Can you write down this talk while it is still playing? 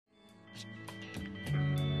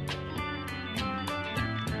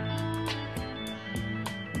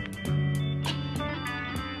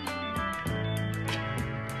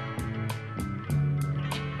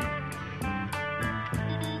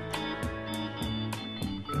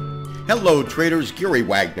Hello traders, Gary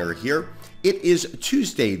Wagner here. It is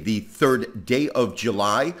Tuesday, the 3rd day of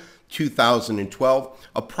July, 2012,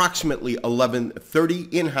 approximately 11:30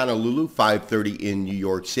 in Honolulu, 5:30 in New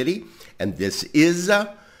York City. And this is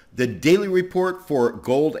the daily report for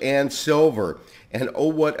gold and silver. And oh,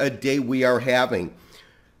 what a day we are having.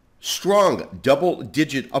 Strong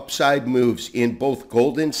double-digit upside moves in both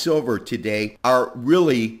gold and silver today are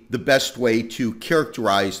really the best way to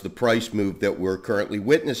characterize the price move that we're currently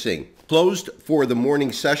witnessing. Closed for the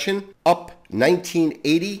morning session up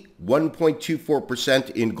 1980,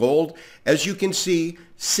 1.24% in gold. As you can see,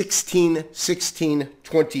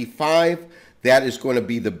 16.25. That is going to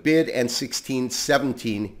be the bid, and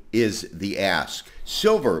 16.17 is the ask.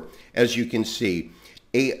 Silver, as you can see,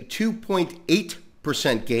 a 2.8%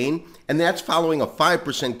 gain, and that's following a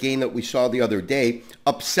 5% gain that we saw the other day,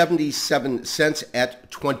 up 77 cents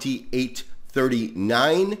at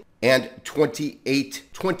 28.39 and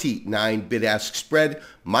 28.29 bid-ask spread.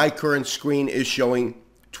 My current screen is showing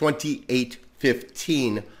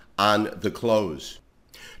 28.15 on the close.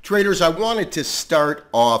 Traders, I wanted to start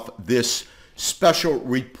off this special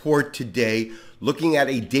report today looking at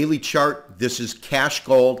a daily chart. This is cash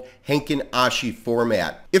gold, Heikin Ashi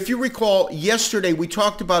format. If you recall, yesterday we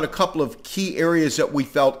talked about a couple of key areas that we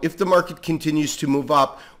felt if the market continues to move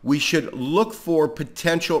up, we should look for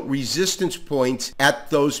potential resistance points at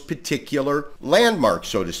those particular landmarks,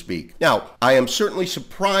 so to speak. Now, I am certainly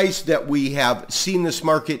surprised that we have seen this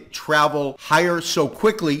market travel higher so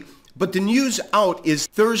quickly. But the news out is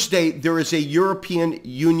Thursday there is a European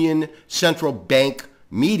Union Central Bank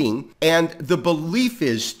meeting, and the belief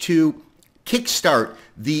is to kickstart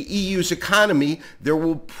the EU's economy. There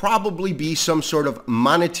will probably be some sort of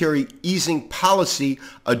monetary easing policy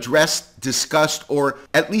addressed, discussed, or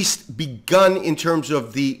at least begun in terms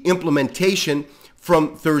of the implementation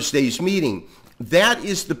from Thursday's meeting. That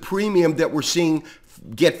is the premium that we're seeing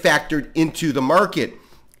get factored into the market.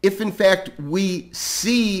 If in fact we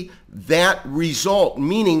see that result,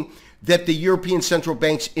 meaning that the European central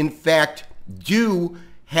banks in fact do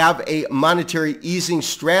have a monetary easing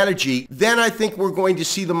strategy, then I think we're going to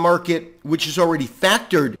see the market, which has already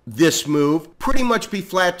factored this move, pretty much be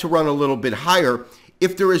flat to run a little bit higher.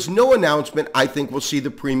 If there is no announcement, I think we'll see the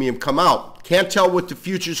premium come out. Can't tell what the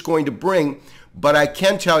future is going to bring, but I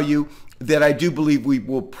can tell you that I do believe we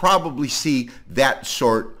will probably see that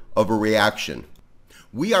sort of a reaction.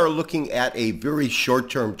 We are looking at a very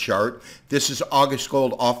short-term chart. This is August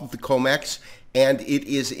gold off of the COMEX, and it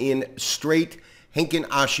is in straight Heikin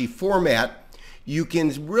Ashi format. You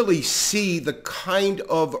can really see the kind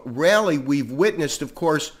of rally we've witnessed. Of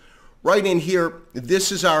course, right in here,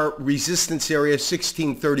 this is our resistance area,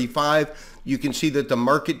 1635. You can see that the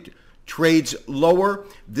market trades lower.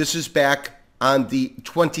 This is back on the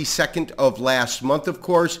 22nd of last month, of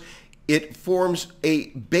course. It forms a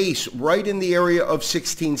base right in the area of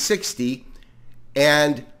 1660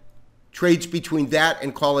 and trades between that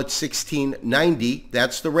and call it 1690.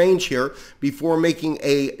 That's the range here before making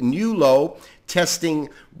a new low, testing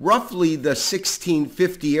roughly the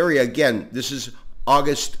 1650 area. Again, this is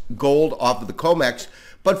August gold off of the COMEX.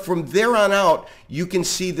 But from there on out, you can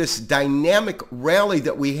see this dynamic rally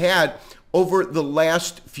that we had over the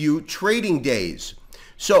last few trading days.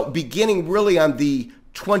 So beginning really on the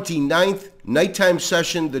 29th, nighttime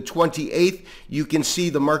session, the 28th, you can see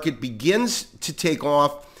the market begins to take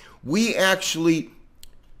off. We actually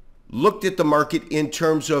looked at the market in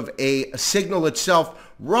terms of a signal itself,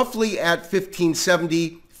 roughly at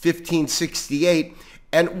 1570, 1568.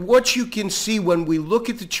 And what you can see when we look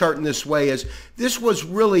at the chart in this way is this was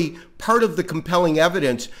really part of the compelling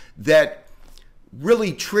evidence that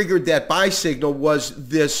really triggered that buy signal was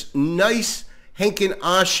this nice Heikin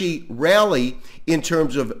Ashi rally in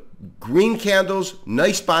terms of green candles,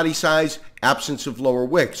 nice body size, absence of lower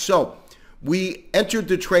wick. So we entered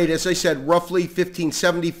the trade, as I said, roughly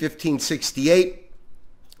 1570, 1568.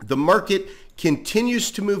 The market continues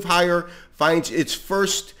to move higher, finds its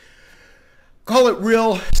first, call it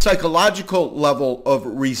real psychological level of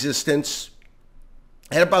resistance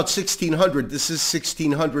at about 1600. This is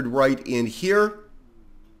 1600 right in here.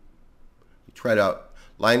 Try to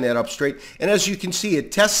line that up straight. And as you can see,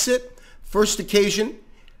 it tests it. First occasion,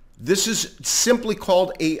 this is simply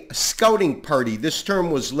called a scouting party. This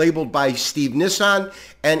term was labeled by Steve Nissan.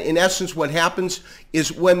 And in essence, what happens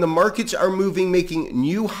is when the markets are moving, making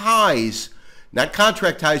new highs, not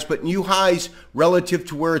contract highs, but new highs relative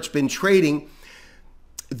to where it's been trading,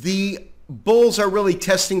 the bulls are really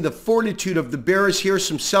testing the fortitude of the bears here.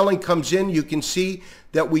 Some selling comes in. You can see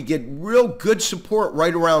that we get real good support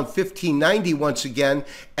right around 1590 once again.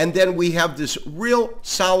 And then we have this real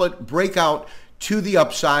solid breakout to the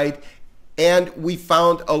upside, and we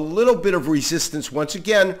found a little bit of resistance once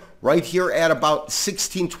again right here at about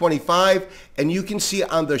 1625, and you can see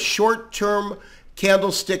on the short-term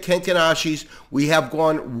candlestick Henkin Ashis, we have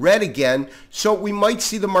gone red again, so we might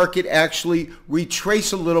see the market actually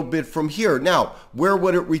retrace a little bit from here. Now, where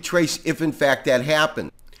would it retrace if in fact that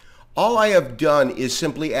happened? All I have done is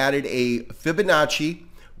simply added a Fibonacci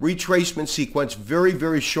retracement sequence, very,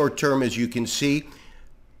 very short term, as you can see.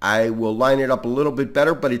 I will line it up a little bit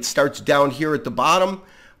better, but it starts down here at the bottom,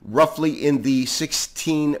 roughly in the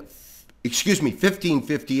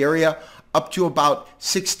 1550 area, up to about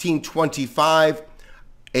 1625,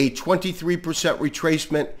 a 23%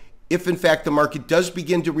 retracement. If in fact the market does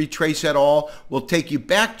begin to retrace at all, will take you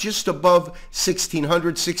back just above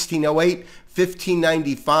 1600, 1608,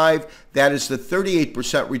 1595. That is the 38%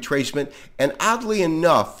 retracement. And oddly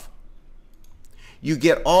enough, you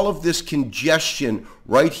get all of this congestion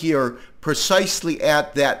right here precisely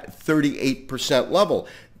at that 38% level.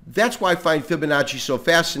 That's why I find Fibonacci so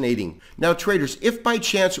fascinating. Now traders, if by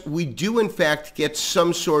chance we do in fact get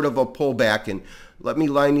some sort of a pullback, and let me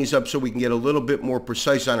line these up so we can get a little bit more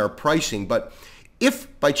precise on our pricing, but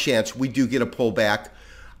if by chance we do get a pullback,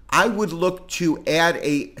 I would look to add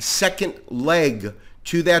a second leg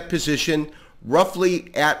to that position,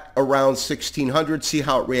 roughly at around 1600, see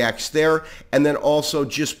how it reacts there, and then also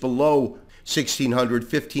just below 1600,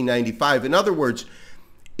 1595. In other words,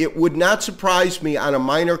 it would not surprise me on a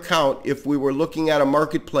minor count if we were looking at a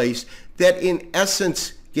marketplace that in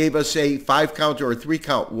essence gave us a 5 count or a 3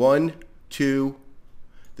 count. 1, 2,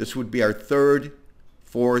 this would be our 3rd,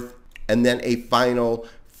 4th, and then a final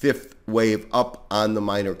 5th wave up on the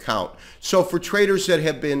minor count. So for traders that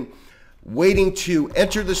have been waiting to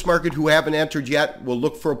enter this market who haven't entered yet, we'll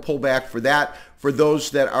look for a pullback for that. For those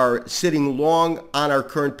that are sitting long on our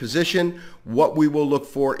current position, what we will look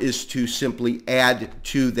for is to simply add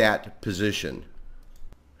to that position.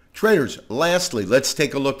 Traders, lastly, let's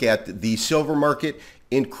take a look at the silver market.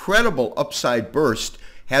 Incredible upside burst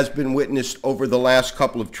has been witnessed over the last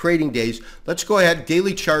couple of trading days. Let's go ahead,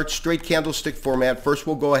 daily chart, straight candlestick format. First,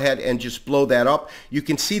 we'll go ahead and just blow that up. You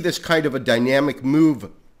can see this kind of a dynamic move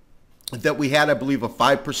that we had, I believe, a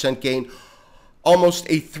 5% gain, almost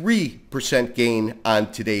a 3% gain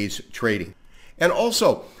on today's trading. And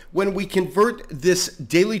also, when we convert this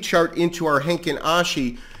daily chart into our Henkin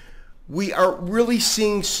Ashi, we are really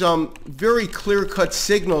seeing some very clear-cut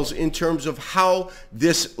signals in terms of how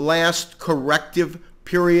this last corrective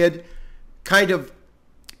period kind of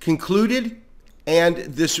concluded and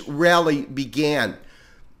this rally began.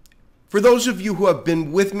 For those of you who have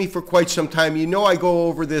been with me for quite some time, you know I go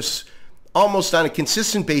over this almost on a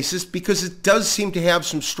consistent basis because it does seem to have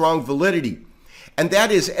some strong validity. And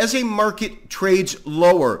that is, as a market trades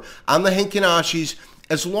lower on the Henkin Ashis,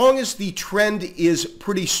 as long as the trend is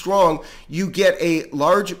pretty strong, you get a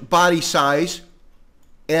large body size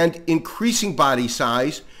and increasing body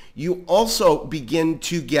size. You also begin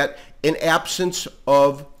to get an absence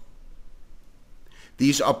of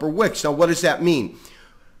these upper wicks. Now, what does that mean?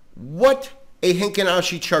 What a Henkin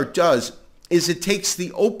Ashi chart does is it takes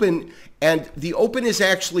the open, and the open is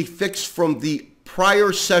actually fixed from the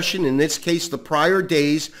prior session, in this case the prior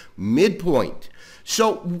day's midpoint.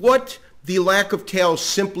 So what the lack of tails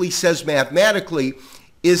simply says mathematically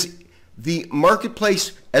is the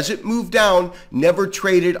marketplace, as it moved down, never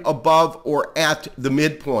traded above or at the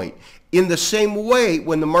midpoint. In the same way,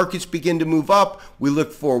 when the markets begin to move up, we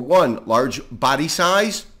look for one, large body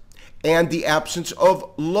size and the absence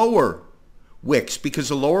of lower wicks, because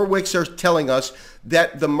the lower wicks are telling us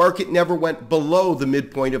that the market never went below the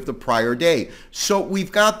midpoint of the prior day. So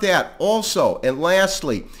we've got that also. And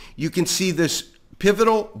lastly, you can see this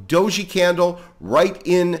pivotal doji candle right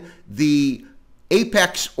in the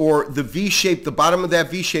apex or the V-shape, the bottom of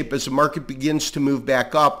that V-shape as the market begins to move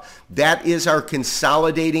back up. That is our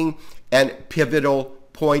consolidating and pivotal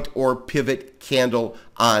point or pivot candle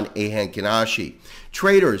on a Henkin Ashi.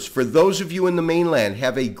 Traders, for those of you in the mainland,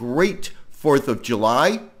 have a great 4th of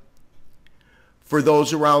July. For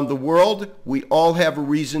those around the world, we all have a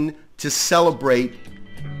reason to celebrate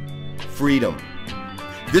freedom.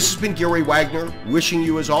 This has been Gary Wagner, wishing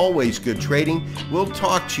you as always good trading. We'll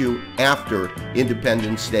talk to you after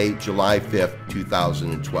Independence Day, July 5th,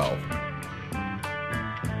 2012.